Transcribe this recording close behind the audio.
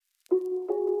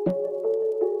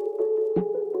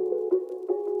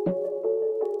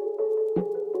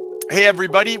Hey,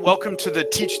 everybody. Welcome to the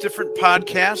Teach Different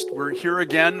podcast. We're here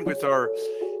again with our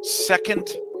second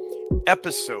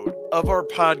episode of our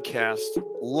podcast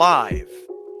live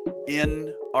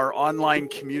in our online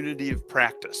community of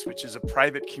practice, which is a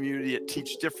private community at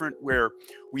Teach Different, where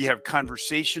we have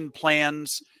conversation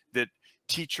plans that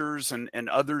teachers and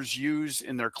others use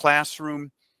in their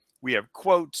classroom. We have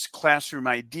quotes, classroom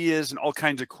ideas, and all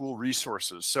kinds of cool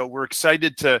resources. So we're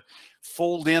excited to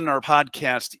fold in our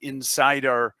podcast inside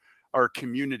our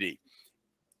community.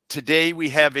 Today, we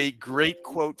have a great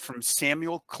quote from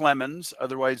Samuel Clemens,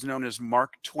 otherwise known as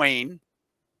Mark Twain,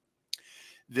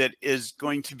 that is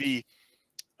going to be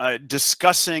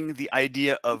discussing the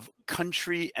idea of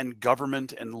country and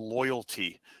government and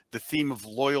loyalty. The theme of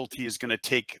loyalty is going to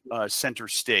take center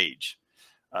stage.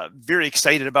 Very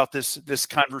excited about this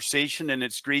conversation, and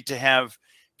it's great to have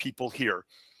people here.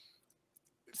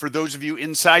 For those of you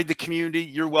inside the community,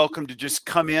 you're welcome to just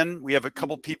come in. We have a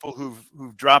couple people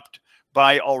who've dropped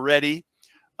by already,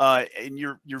 and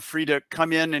you're free to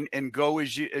come in and go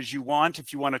as you want.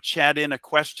 If you want to chat in a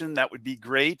question, that would be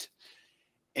great.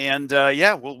 And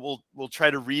yeah, we'll try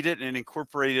to read it and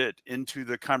incorporate it into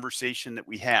the conversation that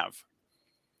we have.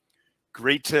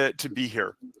 Great to be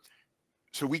here.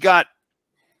 So we got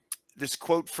this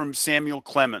quote from Samuel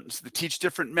Clemens, the Teach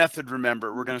Different method.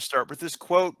 Remember, we're going to start with this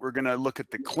quote. We're going to look at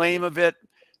the claim of it,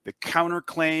 the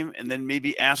counterclaim, and then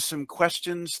maybe ask some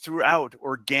questions throughout,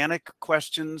 organic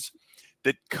questions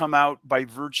that come out by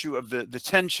virtue of the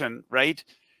tension, right,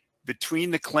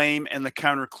 between the claim and the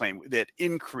counterclaim, that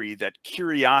inquiry, that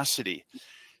curiosity.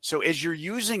 So as you're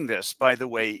using this, by the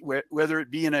way, whether it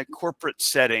be in a corporate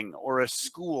setting or a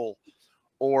school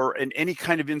or in any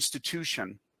kind of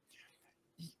institution,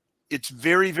 it's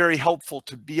very, very helpful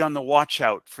to be on the watch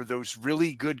out for those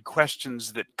really good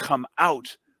questions that come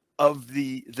out of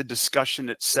the discussion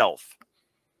itself.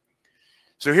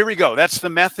 So here we go. That's the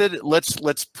method.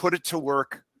 Let's put it to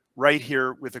work right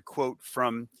here with a quote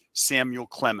from Samuel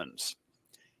Clemens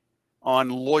on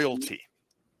loyalty.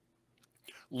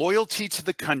 Loyalty to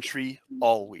the country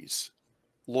always.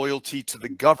 Loyalty to the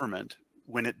government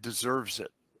when it deserves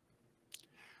it.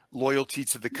 Loyalty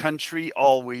to the country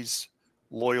always.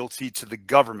 Loyalty to the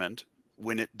government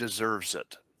when it deserves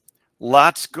it.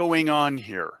 Lots going on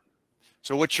here.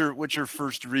 So what's your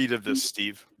first read of this,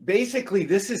 Steve? Basically,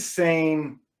 this is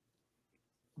saying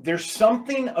there's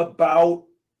something about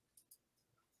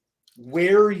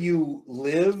where you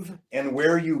live and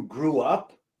where you grew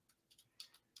up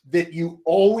that you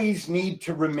always need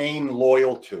to remain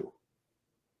loyal to.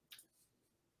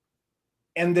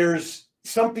 And there's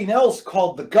something else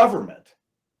called the government,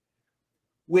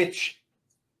 which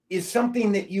is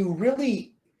something that you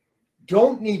really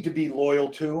don't need to be loyal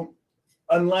to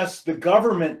unless the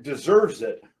government deserves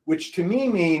it, which to me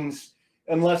means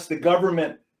unless the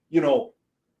government,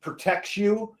 protects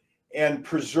you and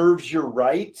preserves your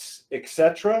rights,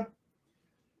 etc.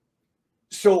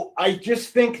 So I just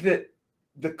think that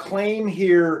the claim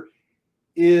here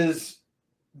is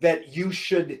that you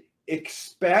should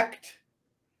expect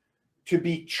to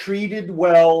be treated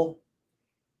well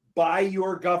by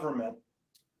your government,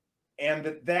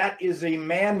 and that is a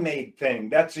man-made thing.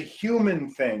 That's a human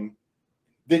thing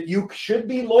that you should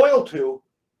be loyal to,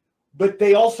 but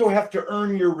they also have to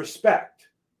earn your respect.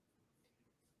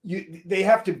 They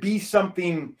have to be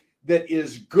something that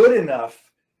is good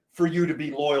enough for you to be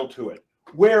loyal to it.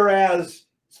 Whereas,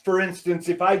 for instance,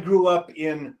 if I grew up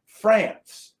in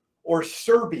France or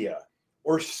Serbia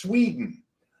or Sweden,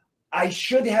 I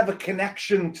should have a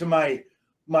connection to my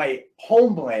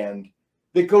homeland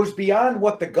that goes beyond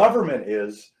what the government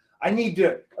is. I need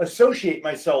to associate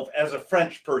myself as a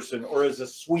French person or as a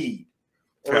Swede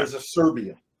or as a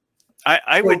Serbian.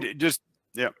 I would just,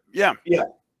 yeah.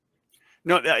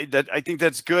 No, I think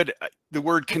that's good. The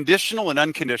word conditional and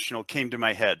unconditional came to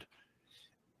my head.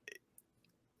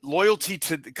 Loyalty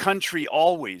to the country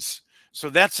always. So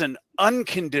that's an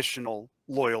unconditional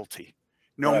loyalty,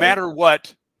 no matter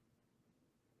what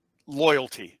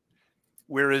loyalty.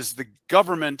 Whereas the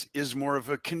government is more of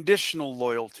a conditional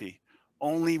loyalty,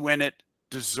 only when it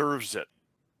deserves it.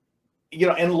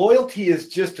 And loyalty is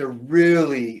just a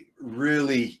really,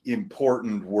 really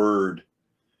important word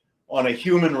on a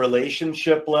human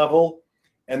relationship level.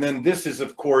 And then this is,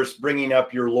 of course, bringing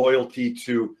up your loyalty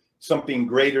to something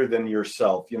greater than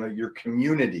yourself, your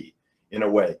community in a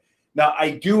way. Now,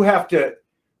 I do have to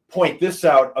point this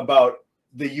out about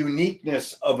the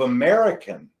uniqueness of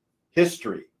American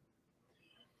history.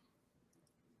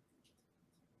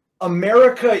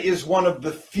 America is one of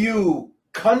the few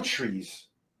countries,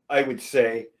 I would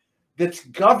say, that's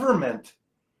government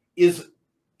is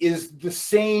the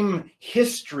same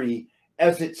history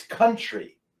as its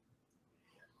country.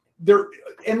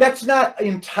 And that's not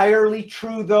entirely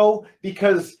true, though,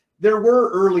 because there were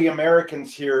early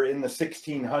Americans here in the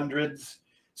 1600s.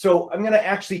 So I'm going to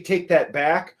actually take that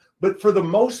back. But for the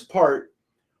most part,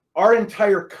 our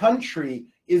entire country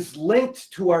is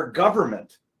linked to our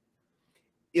government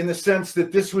in the sense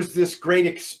that this was this great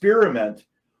experiment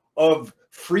of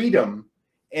freedom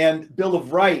and Bill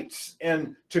of Rights,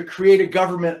 and to create a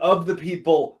government of the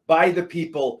people, by the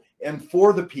people, and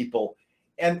for the people.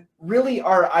 And really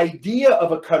our idea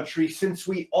of a country, since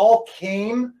we all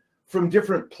came from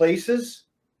different places,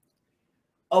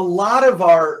 a lot of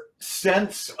our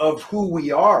sense of who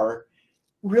we are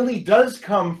really does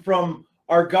come from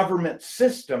our government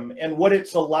system and what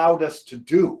it's allowed us to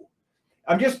do.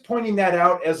 I'm just pointing that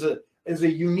out as a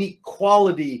unique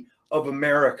quality of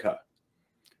America.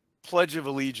 Pledge of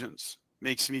Allegiance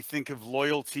makes me think of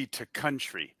loyalty to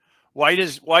country.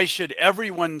 Why should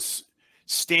everyone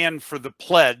stand for the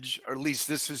pledge, or at least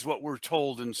this is what we're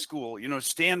told in school,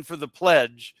 stand for the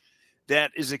pledge?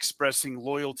 That is expressing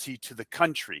loyalty to the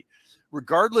country.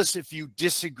 Regardless if you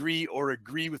disagree or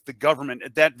agree with the government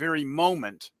at that very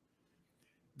moment,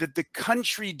 that the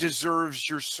country deserves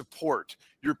your support,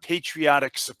 your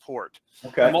patriotic support.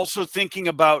 Okay. I'm also thinking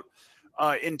about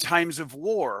in times of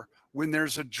war, when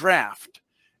there's a draft,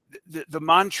 the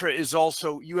mantra is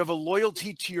also, you have a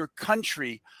loyalty to your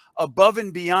country above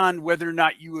and beyond whether or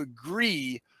not you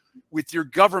agree with your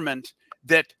government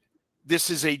that this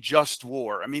is a just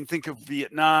war. I mean, think of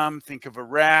Vietnam, think of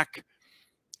Iraq,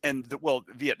 and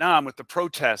Vietnam with the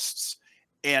protests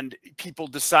and people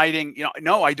deciding,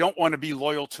 no, I don't want to be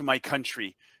loyal to my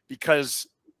country because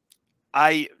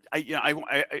I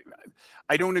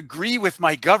don't agree with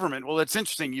my government. Well, that's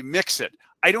interesting. You mix it.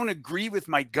 I don't agree with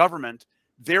my government.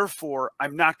 Therefore,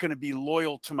 I'm not going to be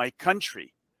loyal to my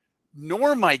country,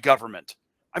 nor my government.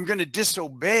 I'm going to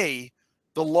disobey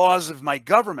the laws of my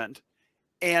government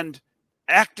and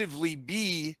actively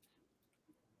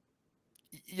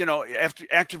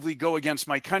actively go against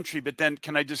my country. But then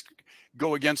can I just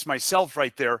go against myself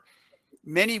right there?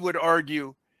 Many would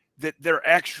argue that they're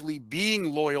actually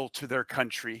being loyal to their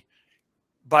country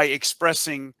by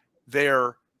expressing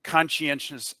their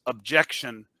conscientious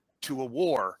objection to a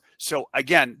war. So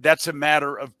again, that's a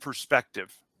matter of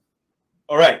perspective.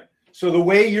 All right. So the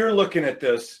way you're looking at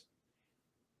this,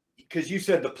 because you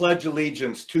said the Pledge of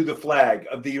Allegiance to the flag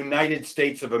of the United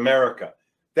States of America,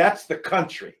 that's the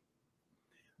country.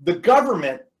 The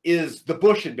government is the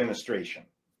Bush administration,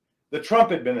 the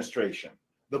Trump administration,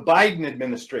 the Biden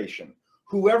administration,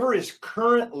 whoever is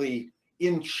currently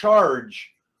in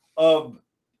charge of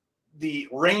the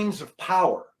reins of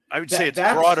power. I would say it's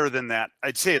broader than that.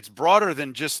 I'd say it's broader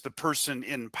than just the person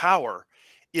in power.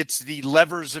 It's the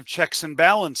levers of checks and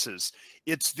balances.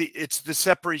 It's the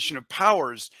separation of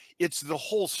powers. It's the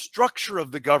whole structure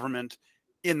of the government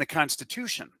in the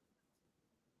Constitution.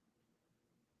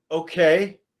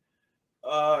 Okay.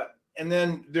 And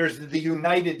then there's the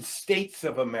United States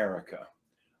of America.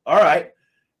 All right.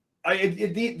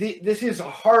 This is a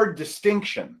hard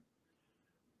distinction,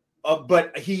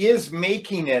 but he is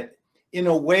making it in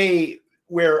a way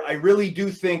where I really do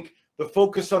think the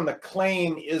focus on the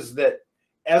claim is that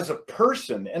as a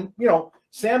person, and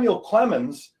Samuel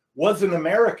Clemens was an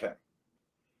American,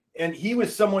 and he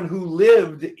was someone who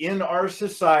lived in our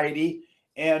society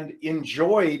and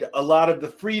enjoyed a lot of the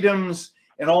freedoms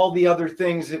and all the other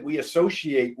things that we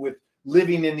associate with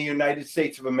living in the United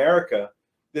States of America,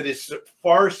 that is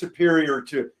far superior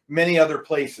to many other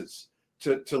places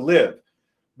to live.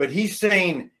 But he's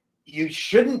saying you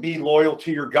shouldn't be loyal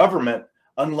to your government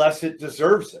unless it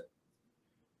deserves it.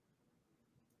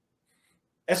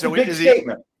 That's a big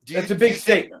statement. That's a big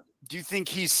statement. Do you think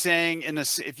he's saying,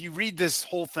 if you read this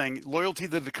whole thing, loyalty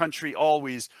to the country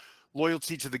always,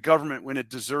 loyalty to the government when it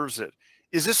deserves it,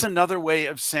 is this another way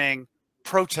of saying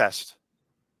protest?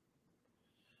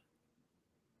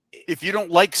 If you don't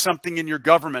like something in your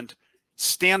government,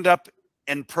 stand up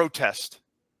and protest.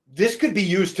 This could be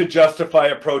used to justify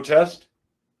a protest.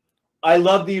 I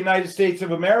love the United States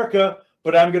of America,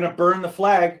 but I'm going to burn the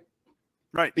flag.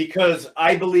 Right. Because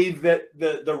I believe that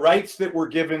the rights that were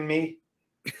given me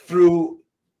through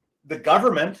the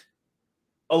government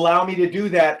allow me to do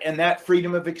that, and that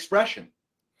freedom of expression.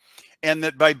 And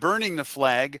that by burning the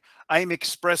flag, I'm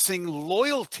expressing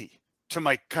loyalty to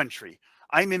my country.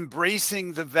 I'm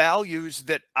embracing the values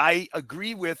that I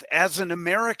agree with as an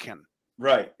American.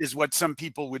 Right. Is what some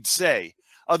people would say.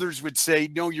 Others would say,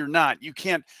 no, you're not. You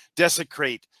can't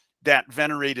desecrate that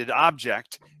venerated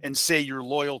object and say you're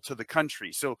loyal to the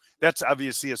country. So that's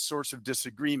obviously a source of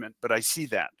disagreement, but I see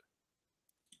that.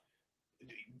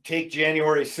 Take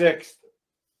January 6th.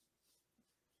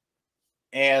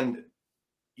 And,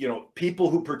 people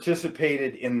who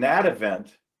participated in that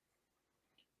event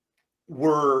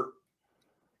were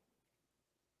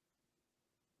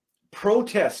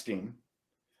protesting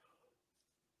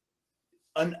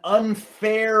an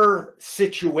unfair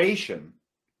situation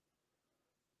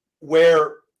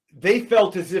where they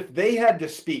felt as if they had to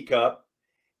speak up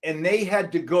and they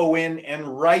had to go in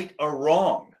and right a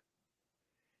wrong.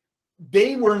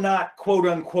 They were not, quote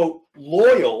unquote,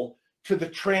 loyal to the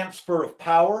transfer of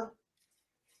power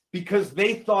because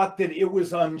they thought that it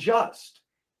was unjust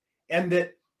and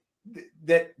that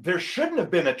there shouldn't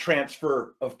have been a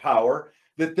transfer of power,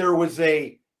 that there was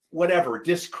a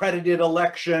discredited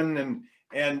election and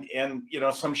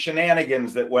some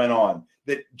shenanigans that went on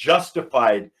that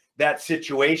justified that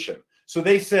situation. So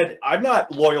they said, I'm not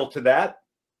loyal to that.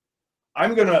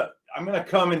 I'm gonna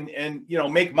come and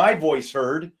make my voice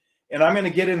heard, and I'm gonna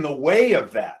get in the way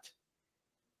of that.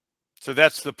 So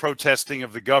that's the protesting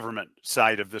of the government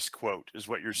side of this quote, is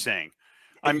what you're saying.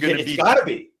 It's gotta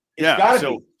be.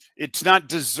 It's not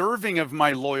deserving of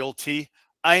my loyalty.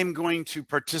 I am going to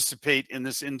participate in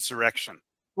this insurrection.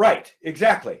 Right,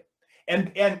 exactly.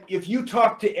 And if you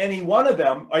talk to any one of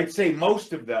them, I'd say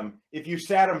most of them, if you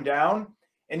sat them down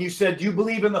and you said, do you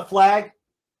believe in the flag?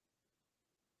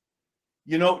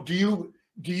 Do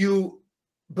you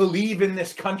believe in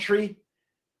this country?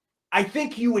 I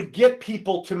think you would get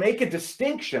people to make a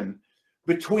distinction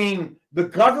between the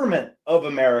government of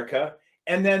America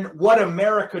and then what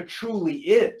America truly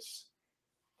is.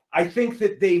 I think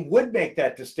that they would make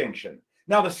that distinction.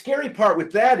 Now, the scary part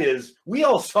with that is we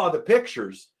all saw the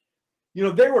pictures.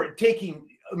 They were taking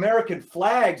American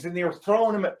flags and they were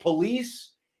throwing them at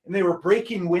police and they were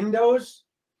breaking windows.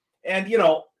 And,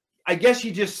 I guess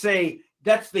you just say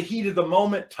that's the heat of the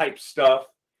moment type stuff.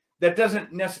 That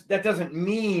doesn't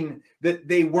mean that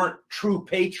they weren't true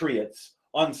patriots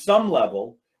on some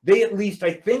level. They at least,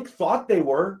 I think, thought they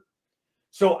were.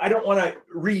 So I don't want to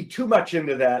read too much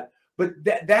into that, but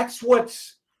that's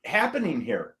what's happening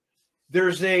here.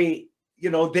 There's they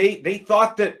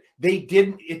thought that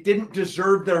it didn't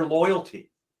deserve their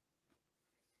loyalty.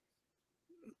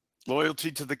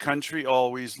 Loyalty to the country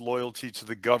always, loyalty to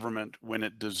the government when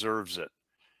it deserves it.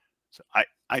 So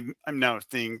I'm now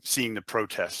seeing the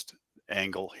protest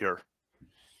angle here.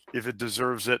 If it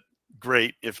deserves it,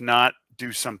 great. If not,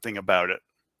 do something about it.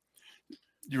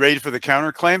 You ready for the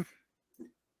counterclaim?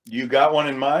 You got one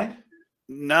in mind?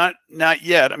 Not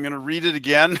yet. I'm going to read it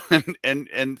again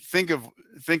and think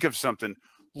of something.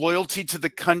 Loyalty to the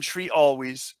country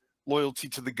always, loyalty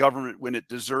to the government when it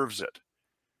deserves it.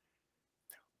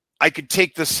 I could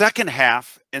take the second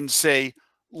half and say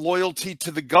loyalty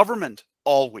to the government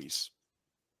always.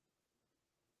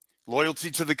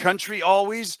 Loyalty to the country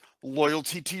always,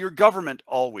 loyalty to your government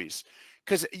always.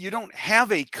 Because you don't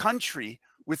have a country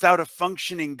without a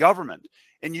functioning government,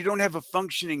 and you don't have a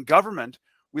functioning government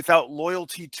without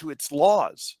loyalty to its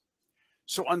laws.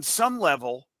 So on some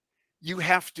level, you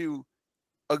have to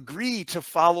agree to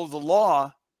follow the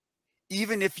law,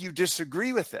 even if you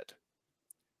disagree with it.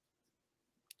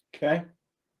 Okay.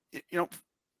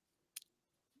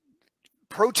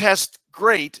 Protest,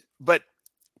 great, but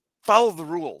follow the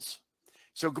rules.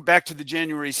 So go back to the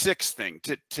January 6th thing.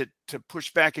 To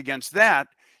push back against that,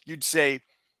 you'd say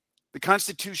the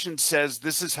Constitution says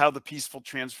this is how the peaceful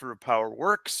transfer of power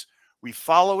works. We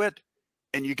follow it,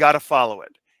 and you got to follow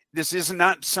it. This is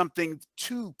not something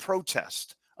to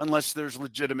protest unless there's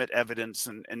legitimate evidence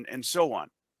and so on.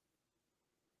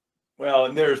 Well,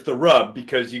 and there's the rub,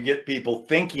 because you get people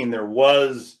thinking there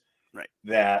was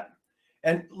that.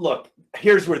 And look,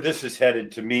 here's where this is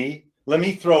headed to me. Let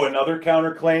me throw another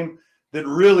counterclaim that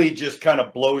really just kind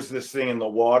of blows this thing in the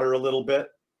water a little bit.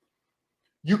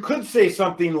 You could say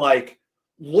something like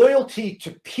loyalty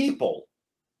to people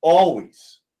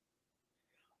always.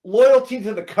 Loyalty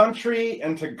to the country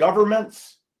and to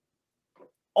governments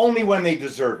only when they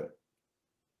deserve it.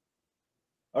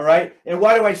 All right? And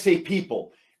why do I say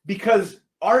people? Because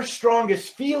our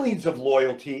strongest feelings of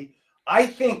loyalty, I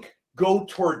think, go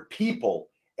toward people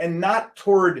and not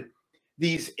toward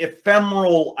these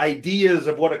ephemeral ideas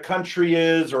of what a country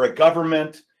is or a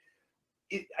government.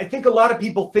 I think a lot of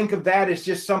people think of that as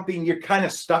just something you're kind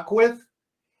of stuck with.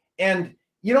 And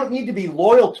you don't need to be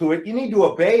loyal to it. You need to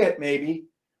obey it maybe,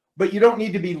 but you don't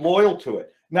need to be loyal to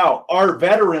it. Now, our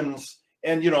veterans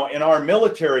and our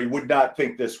military would not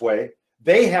think this way.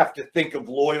 They have to think of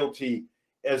loyalty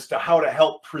as to how to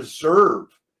help preserve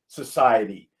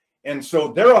society. And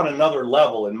so they're on another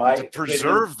level in my opinion.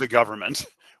 Preserve the government.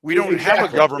 We don't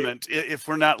have a government if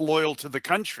we're not loyal to the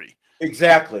country.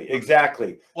 Exactly.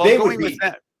 Well, They going would be, with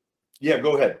that. Yeah,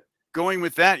 go ahead. going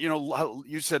with that,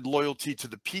 you said loyalty to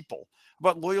the people,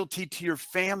 but loyalty to your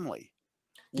family,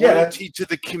 Yeah, loyalty to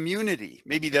the community.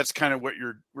 Maybe that's kind of where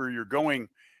you're going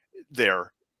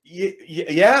there.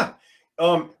 yeah.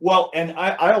 Well, and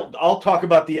I'll talk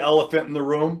about the elephant in the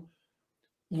room: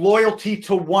 loyalty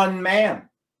to one man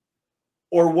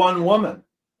or one woman,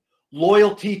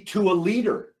 loyalty to a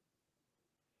leader.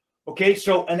 Okay,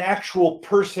 so an actual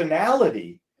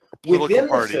personality Political within the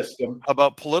party. system. How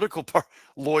about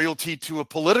loyalty to a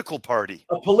political party?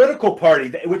 A political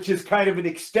party, which is kind of an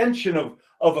extension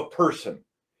of a person.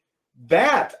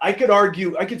 That I could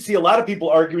argue, I could see a lot of people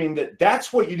arguing that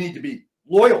that's what you need to be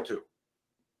loyal to.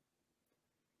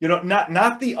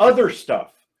 Not the other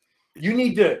stuff. You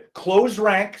need to close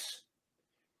ranks.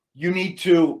 You need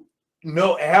to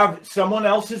have someone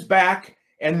else's back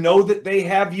and know that they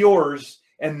have yours,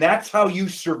 and that's how you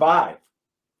survive.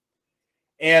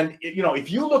 And if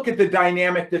you look at the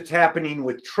dynamic that's happening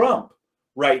with Trump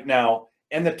right now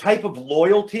and the type of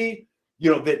loyalty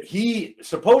that he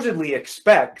supposedly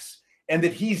expects and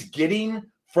that he's getting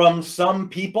from some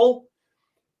people,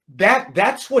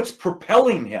 that's what's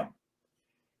propelling him.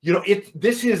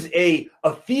 This is a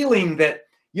feeling that,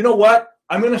 you know what,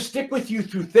 I'm going to stick with you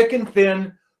through thick and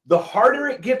thin. The harder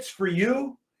it gets for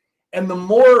you and the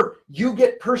more you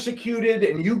get persecuted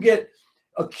and you get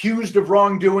accused of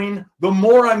wrongdoing, the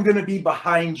more I'm going to be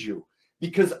behind you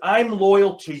because I'm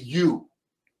loyal to you.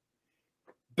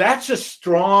 That's a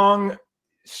strong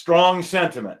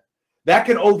sentiment that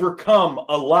can overcome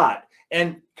a lot.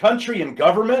 And country and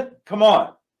government, come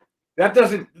on, that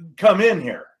doesn't come in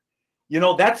here.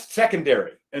 That's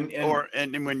secondary.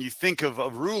 And when you think of a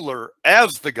ruler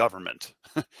as the government,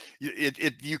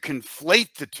 you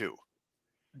conflate the two.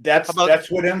 That's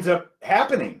what ends up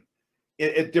happening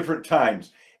at different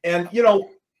times. And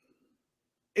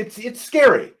it's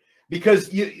scary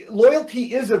because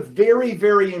loyalty is a very,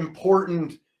 very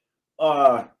important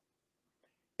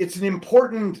it's an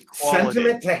important quality.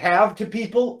 sentiment to have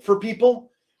for people.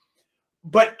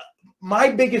 But my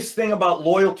biggest thing about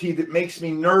loyalty that makes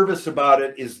me nervous about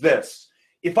it is this: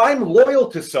 if I'm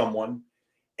loyal to someone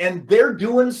and they're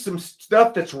doing some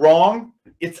stuff that's wrong,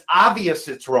 it's obvious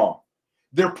it's wrong.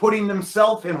 They're putting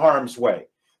themselves in harm's way.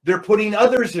 They're putting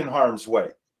others in harm's way.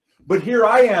 But here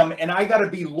I am, and I got to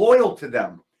be loyal to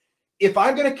them. If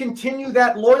I'm going to continue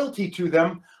that loyalty to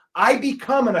them, I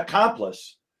become an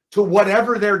accomplice to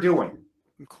whatever they're doing.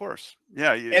 Of course.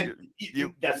 Yeah.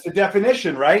 That's the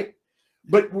definition, right?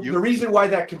 But the reason why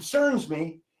that concerns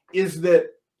me is that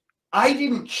I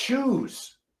didn't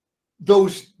choose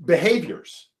those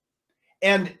behaviors.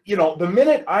 And, the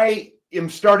minute I am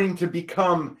starting to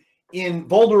become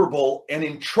vulnerable and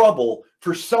in trouble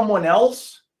for someone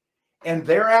else and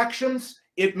their actions,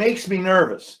 it makes me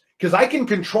nervous because I can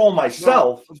control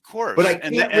myself. Of course. But I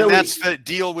can't and that's the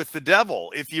deal with the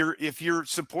devil. If you're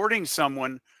supporting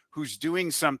someone who's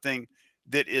doing something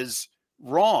that is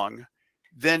wrong,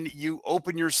 then you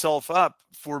open yourself up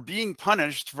for being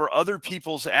punished for other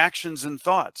people's actions and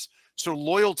thoughts. So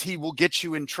loyalty will get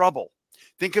you in trouble.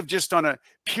 Think of just on a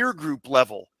peer group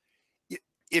level.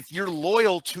 If you're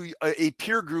loyal to a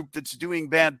peer group that's doing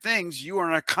bad things, you are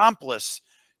an accomplice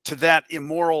to that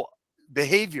immoral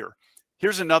behavior.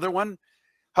 Here's another one.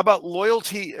 How about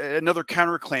loyalty, another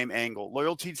counterclaim angle?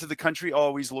 Loyalty to the country,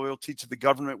 always. Loyalty to the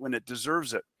government when it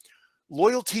deserves it.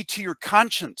 Loyalty to your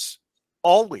conscience,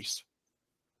 always.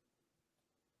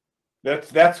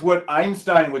 That's what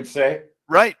Einstein would say.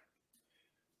 Right.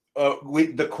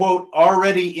 The quote,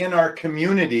 already in our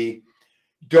community,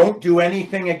 don't do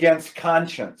anything against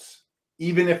conscience,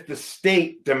 even if the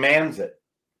state demands it.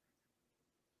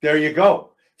 There you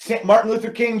go. Martin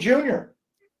Luther King Jr.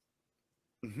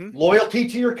 Mm-hmm. Loyalty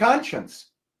to your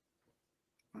conscience.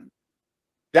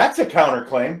 That's a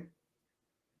counterclaim.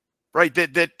 Right.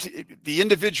 That the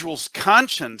individual's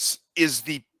conscience is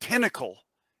the pinnacle,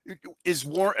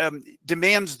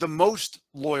 demands the most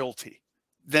loyalty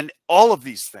than all of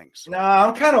these things. Now,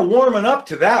 I'm kind of warming up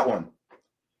to that one.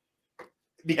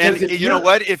 Because you know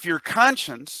what? If your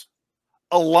conscience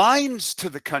aligns to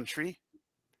the country,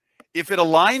 if it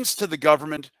aligns to the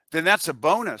government, then that's a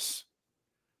bonus.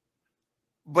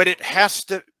 But it has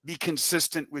to be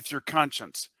consistent with your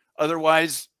conscience.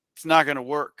 Otherwise, it's not going to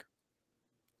work.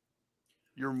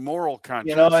 Your moral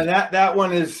conscience. And that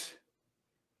one is,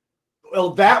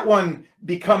 that one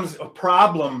becomes a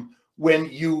problem when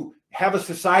you have a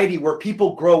society where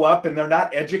people grow up and they're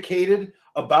not educated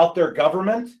about their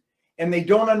government. And they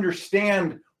don't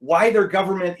understand why their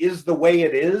government is the way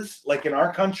it is, like in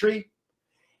our country,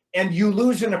 and you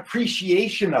lose an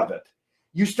appreciation of it.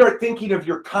 You start thinking of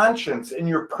your conscience and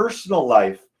your personal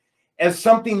life as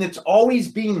something that's always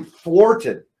being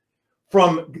thwarted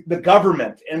from the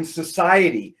government and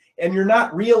society. And you're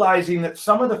not realizing that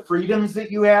some of the freedoms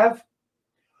that you have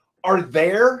are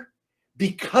there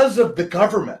because of the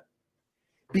government,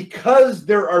 because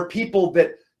there are people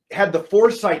that had the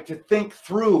foresight to think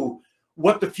through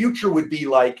what the future would be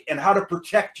like and how to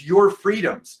protect your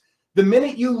freedoms. The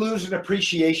minute you lose an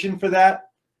appreciation for that,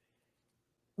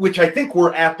 which I think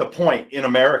we're at the point in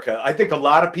America, I think a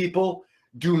lot of people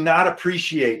do not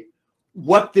appreciate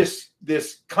what this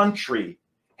country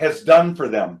has done for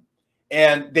them.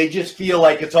 And they just feel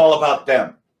like it's all about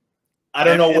them. I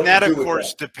don't know what that, to do of with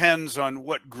course, that. depends on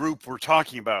what group we're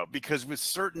talking about, because with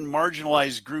certain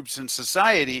marginalized groups in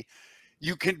society,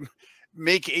 you can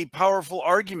make a powerful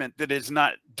argument that it's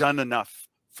not done enough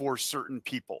for certain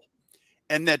people,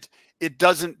 and that it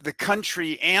doesn't, the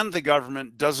country and the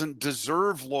government doesn't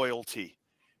deserve loyalty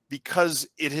because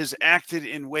it has acted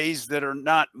in ways that are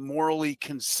not morally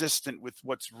consistent with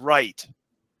what's right.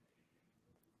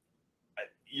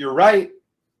 You're right.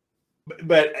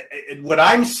 But what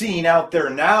I'm seeing out there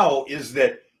now is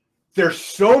that there's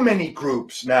so many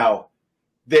groups now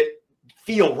that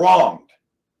feel wronged,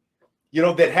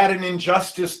 that had an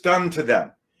injustice done to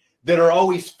them, that are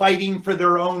always fighting for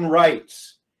their own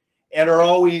rights and are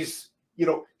always,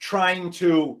 trying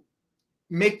to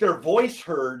make their voice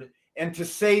heard and to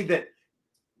say that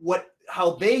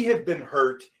how they have been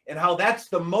hurt and how that's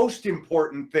the most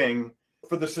important thing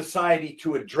for the society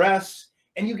to address.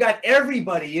 And you got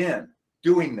everybody in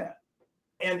doing that.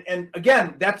 And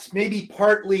again, that's maybe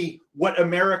partly what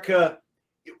America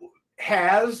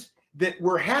has, that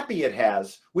we're happy it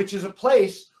has, which is a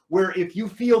place where if you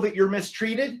feel that you're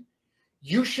mistreated,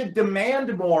 you should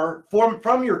demand more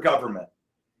from your government.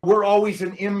 We're always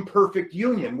an imperfect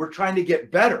union. We're trying to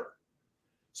get better.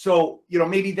 So,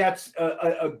 maybe that's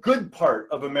a good part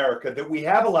of America, that we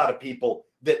have a lot of people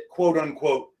that, quote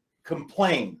unquote,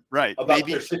 complain about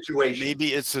their situation.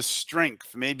 Maybe it's a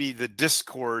strength. Maybe the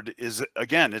discord is,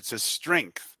 again, it's a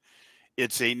strength.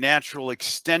 It's a natural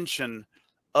extension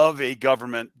of a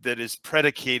government that is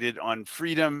predicated on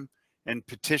freedom and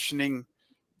petitioning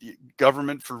the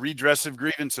government for redress of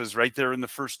grievances right there in the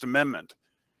First Amendment.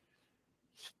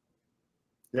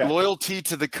 Yeah. Loyalty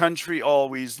to the country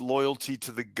always, loyalty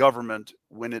to the government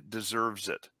when it deserves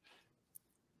it.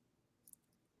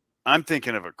 I'm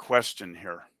thinking of a question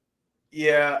here.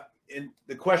 Yeah, and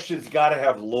the question's got to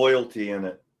have loyalty in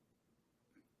it.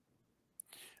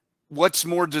 What's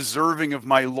more deserving of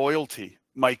my loyalty,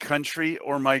 my country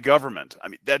or my government? I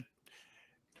mean, that.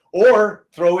 Or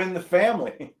throw in the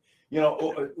family.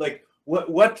 Like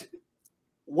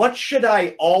what should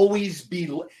I always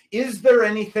be? Is there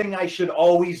anything I should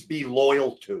always be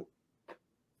loyal to?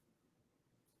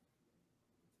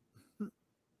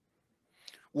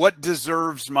 What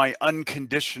deserves my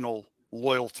unconditional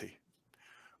loyalty?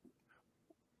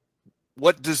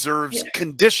 What deserves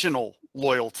conditional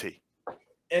loyalty?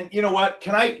 And you know what?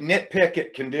 Can I nitpick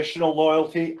at conditional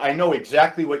loyalty? I know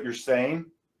exactly what you're saying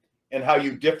and how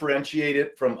you differentiate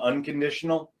it from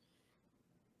unconditional.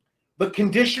 But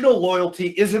conditional loyalty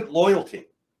isn't loyalty.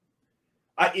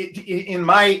 In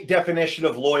my definition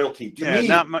of loyalty, to me,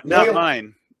 not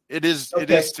mine. It is. Okay.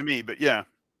 It is to me. But yeah.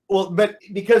 Well, but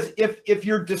because if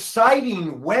you're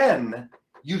deciding when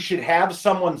you should have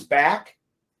someone's back,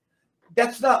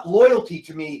 that's not loyalty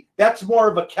to me. That's more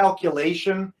of a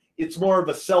calculation. It's more of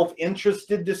a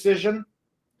self-interested decision.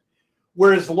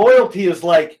 Whereas loyalty is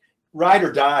like ride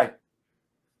or die.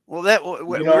 Well,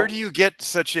 where do you get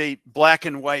such a black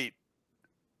and white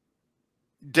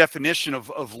definition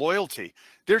of loyalty?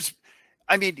 Give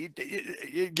you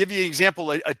an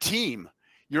example, a team.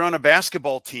 You're on a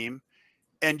basketball team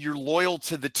and you're loyal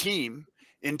to the team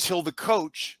until the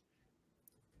coach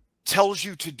tells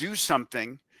you to do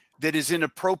something that is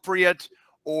inappropriate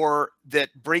or that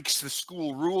breaks the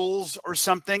school rules or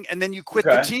something, and then you quit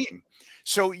the team.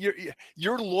 So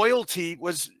your loyalty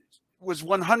was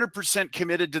 100%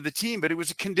 committed to the team, but it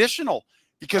was conditional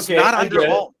because not under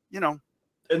all,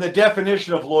 In the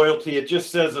definition of loyalty, it just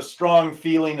says a strong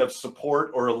feeling of support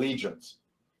or allegiance.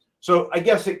 So I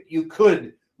guess you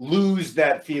could lose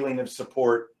that feeling of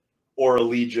support or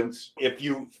allegiance if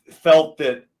you felt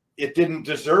that it didn't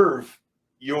deserve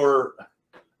your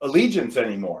allegiance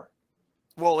anymore.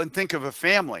 Well, and think of a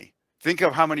family. Think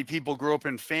of how many people grow up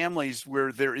in families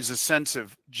where there is a sense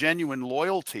of genuine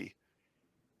loyalty,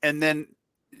 and then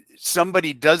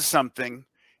somebody does something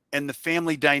and the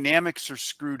family dynamics are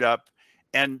screwed up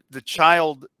and the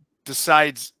child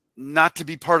decides not to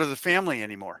be part of the family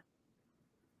anymore.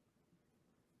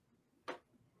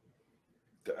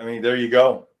 I mean, there you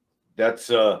go. That's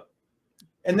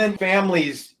and then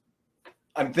families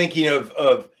I'm thinking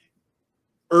of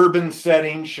urban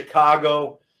settings,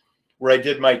 Chicago, where I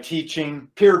did my teaching,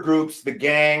 peer groups, the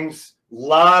gangs, a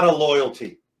lot of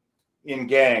loyalty in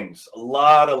gangs, a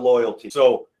lot of loyalty.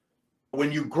 So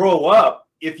when you grow up,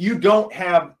 if you don't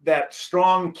have that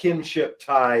strong kinship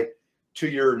tie to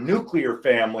your nuclear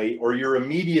family or your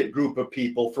immediate group of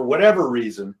people for whatever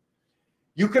reason,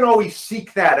 you can always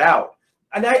seek that out.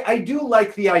 And I do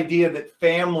like the idea that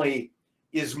family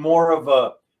is more of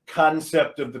a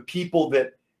concept of the people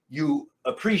that you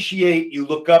appreciate, you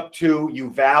look up to, you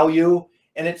value,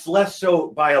 and it's less so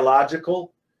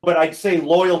biological. But I'd say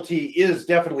loyalty is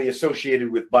definitely associated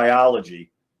with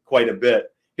biology quite a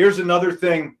bit. Here's another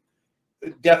thing,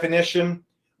 definition.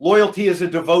 Loyalty is a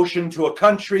devotion to a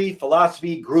country,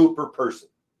 philosophy, group, or person.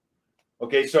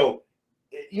 Okay, so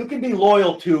you can be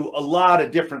loyal to a lot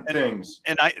of different things.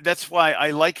 And that's why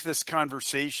I like this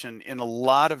conversation in a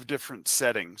lot of different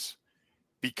settings,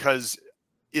 because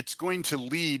it's going to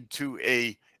lead to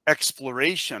a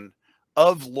exploration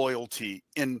of loyalty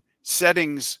in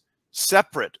settings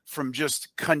separate from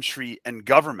just country and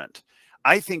government.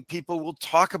 I think people will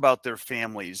talk about their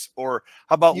families, or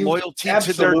how about loyalty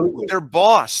to their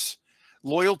boss,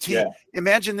 loyalty. Yeah.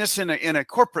 Imagine this in a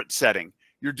corporate setting.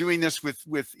 You're doing this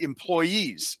with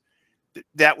employees.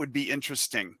 That would be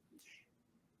interesting.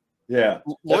 Yeah.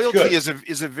 Loyalty is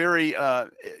a very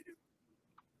a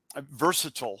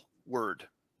versatile word.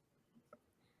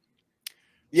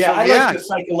 Yeah, so, I like the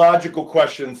psychological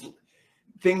questions.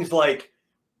 Things like,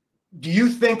 do you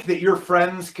think that your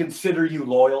friends consider you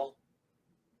loyal?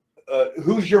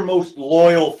 Who's your most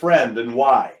loyal friend and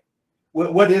why?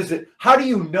 What is it? How do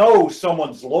you know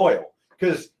someone's loyal?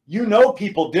 Because you know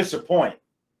people disappoint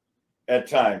at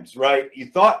times, right? You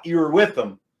thought you were with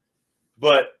them,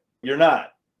 but you're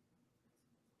not.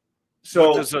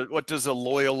 So what does a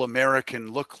loyal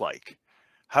American look like?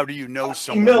 How do you know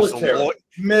someone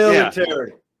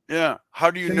military? Yeah.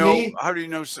 How do you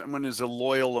know someone is a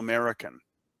loyal American?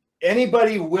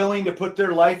 Anybody willing to put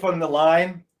their life on the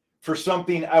line for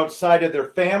something outside of their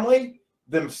family,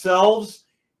 themselves,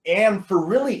 and for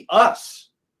really us,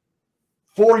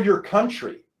 for your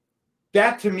country.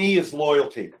 That to me is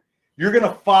loyalty. You're going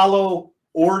to follow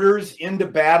orders into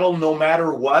battle no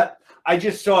matter what. I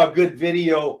just saw a good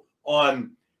video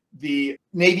on the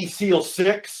Navy SEAL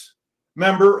 6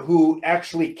 member who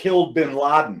actually killed bin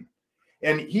Laden.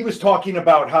 And he was talking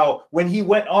about how when he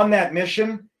went on that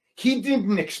mission, he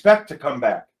didn't expect to come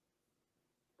back.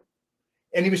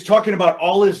 And he was talking about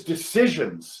all his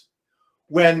decisions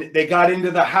when they got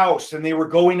into the house and they were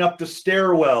going up the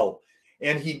stairwell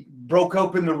and he broke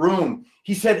open the room.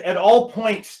 He said at all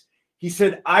points, he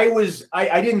said, I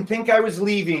didn't think I was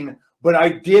leaving, but I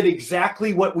did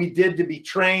exactly what we did to be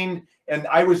trained. And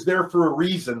I was there for a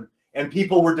reason and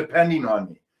people were depending on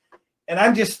me. And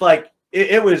I'm just like,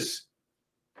 it was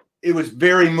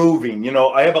very moving. You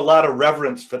know, I have a lot of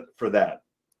reverence for that.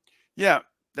 Yeah,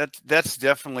 that's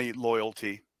definitely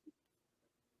loyalty.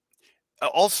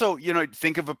 Also, you know,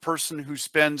 think of a person who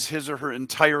spends his or her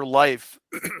entire life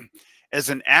as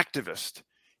an activist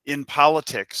in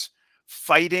politics,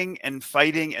 fighting and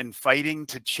fighting and fighting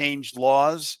to change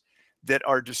laws that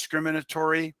are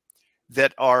discriminatory,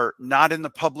 that are not in the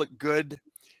public good,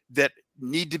 that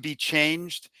need to be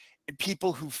changed. And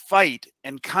people who fight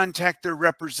and contact their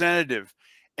representative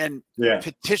and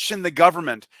petition the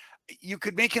government. You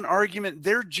could make an argument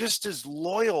they're just as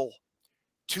loyal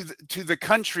to the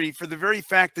country for the very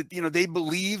fact that, you know, they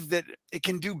believe that it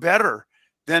can do better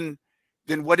than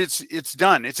what it's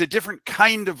done. It's a different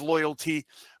kind of loyalty,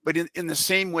 but in the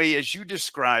same way as you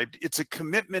described, it's a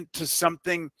commitment to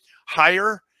something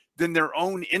higher than their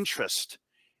own interest.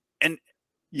 And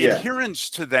adherence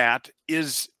to that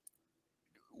is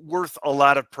worth a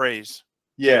lot of praise.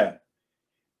 Yeah.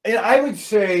 And I would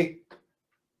say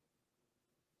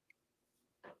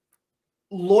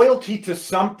loyalty to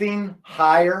something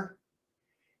higher,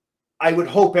 I would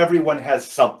hope everyone has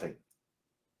something.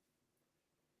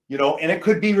 You know, and it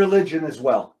could be religion as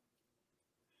well.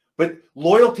 But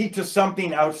loyalty to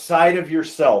something outside of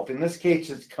yourself, in this case,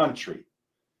 it's country,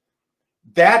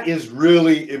 that is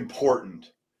really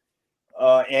important.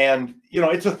 And, you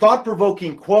know, it's a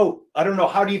thought-provoking quote. I don't know.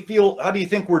 How do you feel? How do you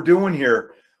think we're doing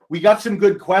here? We got some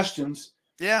good questions.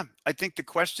 Yeah, I think the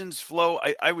questions flow.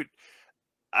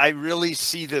 I really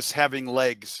see this having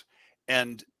legs,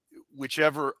 and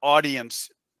whichever audience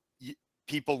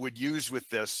people would use with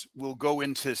this will go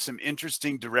into some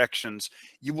interesting directions.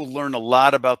 You will learn a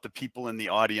lot about the people in the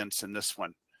audience in this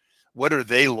one. What are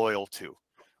they loyal to?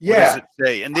 Yeah. What does it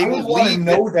say? And they will want to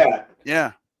know that.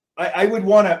 Yeah. I would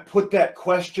want to put that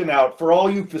question out for all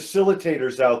you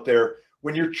facilitators out there.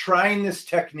 when you're trying this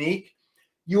technique,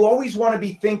 you always want to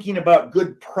be thinking about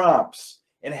good prompts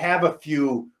and have a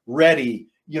few ready,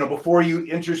 before you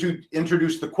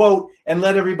introduce the quote and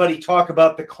let everybody talk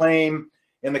about the claim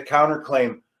and the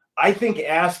counterclaim. I think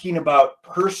asking about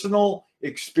personal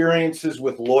experiences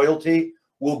with loyalty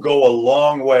will go a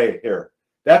long way here.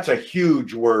 That's a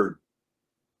huge word.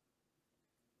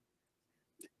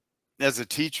 As a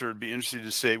teacher, it'd be interesting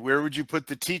to say, where would you put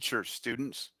the teacher,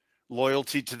 students?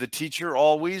 Loyalty to the teacher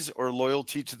always, or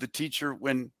loyalty to the teacher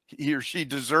when he or she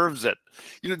deserves it?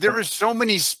 There are so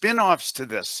many spin-offs to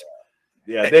this.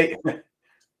 Yeah,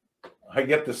 I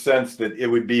get the sense that it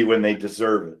would be when they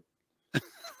deserve it.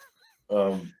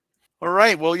 All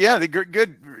right. Well, yeah,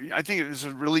 good. I think it was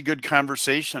a really good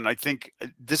conversation. I think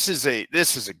this is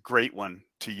a great one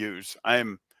to use.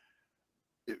 I'm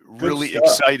really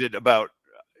excited about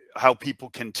how people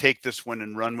can take this one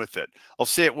and run with it. I'll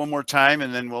say it one more time,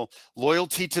 and then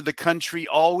loyalty to the country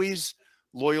always,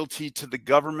 loyalty to the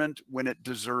government when it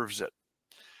deserves it.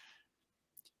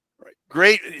 Right.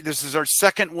 Great. This is our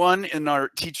second one in our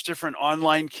Teach Different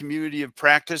online community of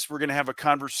practice. We're going to have a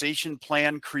conversation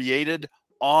plan created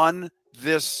on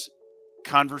this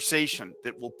conversation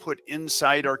that we'll put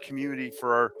inside our community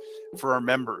for our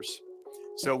members.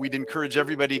 So we'd encourage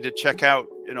everybody to check out,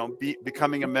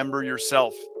 becoming a member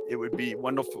yourself. It would be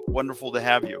wonderful to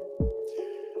have you.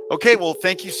 Okay, well,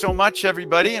 thank you so much,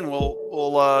 everybody, and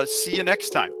we'll see you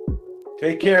next time.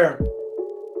 Take care.